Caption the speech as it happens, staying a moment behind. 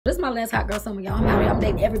my last hot girl summer, y'all. I'm out here. I'm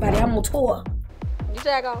dating everybody. I'm on tour. You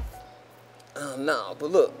tag off? No,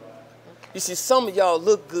 but look. You see, some of y'all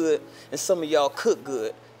look good and some of y'all cook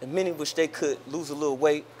good, and many wish they could lose a little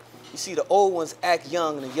weight. You see, the old ones act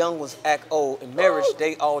young and the young ones act old. In marriage,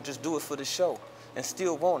 they all just do it for the show and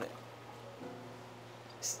still want it.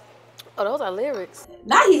 Oh, those are lyrics.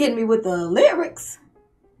 Now he hitting me with the lyrics.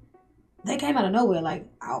 They came out of nowhere. Like,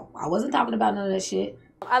 I wasn't talking about none of that shit.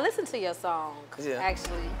 I listened to your song,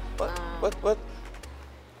 actually. What?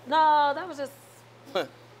 No, that was just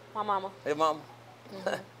my mama. Hey, mama.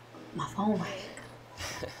 My phone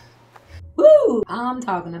rang. Woo! I'm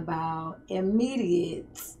talking about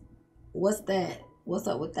immediate. What's that? What's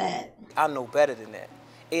up with that? I know better than that.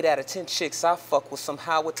 8 out of 10 chicks I fuck with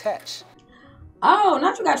somehow attached. Oh,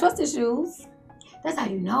 not you got trust issues. That's how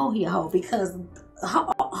you know he a hoe, because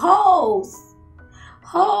hoes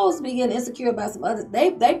be getting insecure about some others.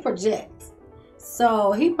 They project.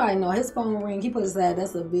 So he probably know his phone ring. He put his head,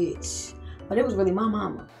 that's a bitch. But it was really my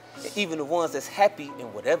mama. And even the ones that's happy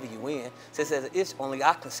in whatever you in, says as an itch only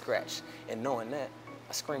I can scratch. And knowing that,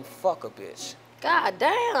 I scream, fuck a bitch. God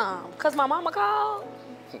damn, cause my mama called?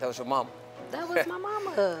 That was your mama. That was my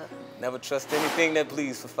mama. Never trust anything that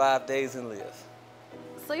bleeds for 5 days and live.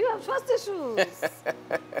 So you have trust issues?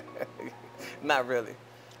 Not really.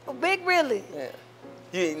 Big really? Yeah.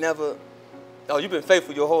 You ain't never, you've been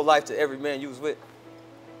faithful your whole life to every man you was with.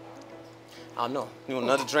 I don't know. You want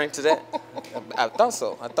another drink to that? I thought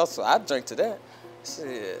so. I'd drink to that.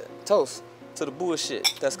 Shit. Toast to the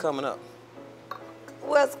bullshit that's coming up.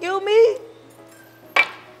 Well, excuse me?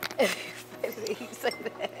 You say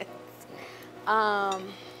that.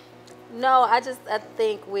 No, I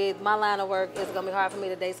think with my line of work, it's gonna be hard for me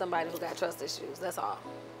to date somebody who got trust issues. That's all.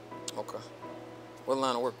 Okay. What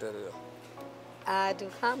line of work that is? I do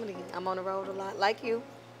comedy. I'm on the road a lot, like you.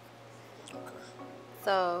 Okay.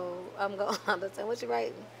 So I'm going to understand what you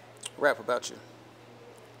writing. Rap about you.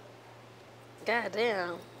 God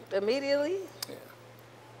damn. Immediately? Yeah.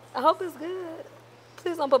 I hope it's good.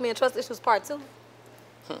 Please don't put me in Trust Issues Part 2.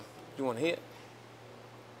 You want to hear it?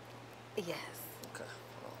 Yes. Okay.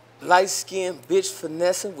 Light-skinned bitch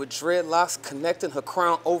finessing with dreadlocks, connecting her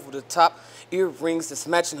crown over the top, earrings that's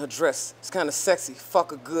matching her dress. It's kind of sexy. Fuck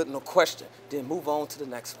her good, no question. Then move on to the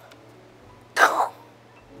next one.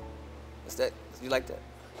 Is that, you like that?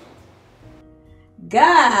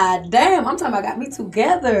 God damn, I'm talking about got me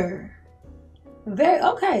together. Very,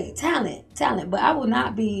 okay, talent. But I will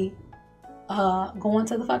not be going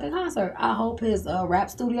to the fucking concert. I hope his rap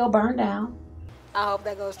studio burned down. I hope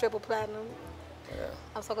that goes triple platinum. Yeah.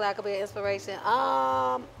 I'm so glad I could be an inspiration.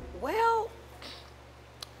 Well,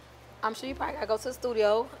 I'm sure you probably gotta go to the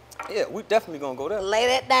studio. Yeah, we definitely gonna go there. Lay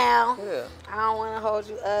that down. Yeah. I don't wanna hold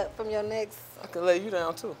you up from your next. I can lay you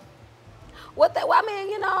down too. What that, well, I mean,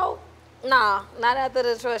 you know, nah, not after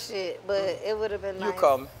the trust shit, but it would have been nice. You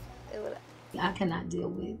call me. I cannot deal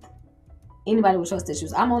with anybody with trust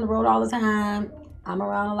issues. I'm on the road all the time. I'm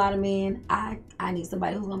around a lot of men. I need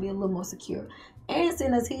somebody who's gonna be a little more secure. And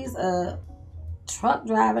seeing as he's a truck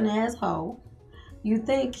driving asshole, you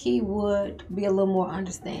think he would be a little more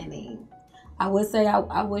understanding. I would say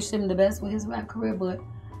I wish him the best with his rap career, but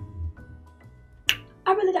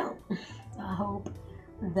I really don't. I hope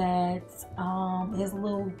that his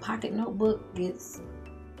little pocket notebook gets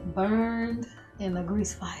burned in a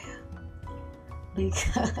grease fire.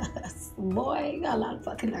 Because, boy, you got a lot of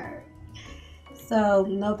fucking nerve. So,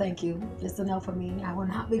 no thank you. Just a no for me. I will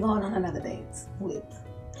not be going on another date with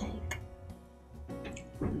Hank,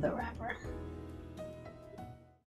 the rapper.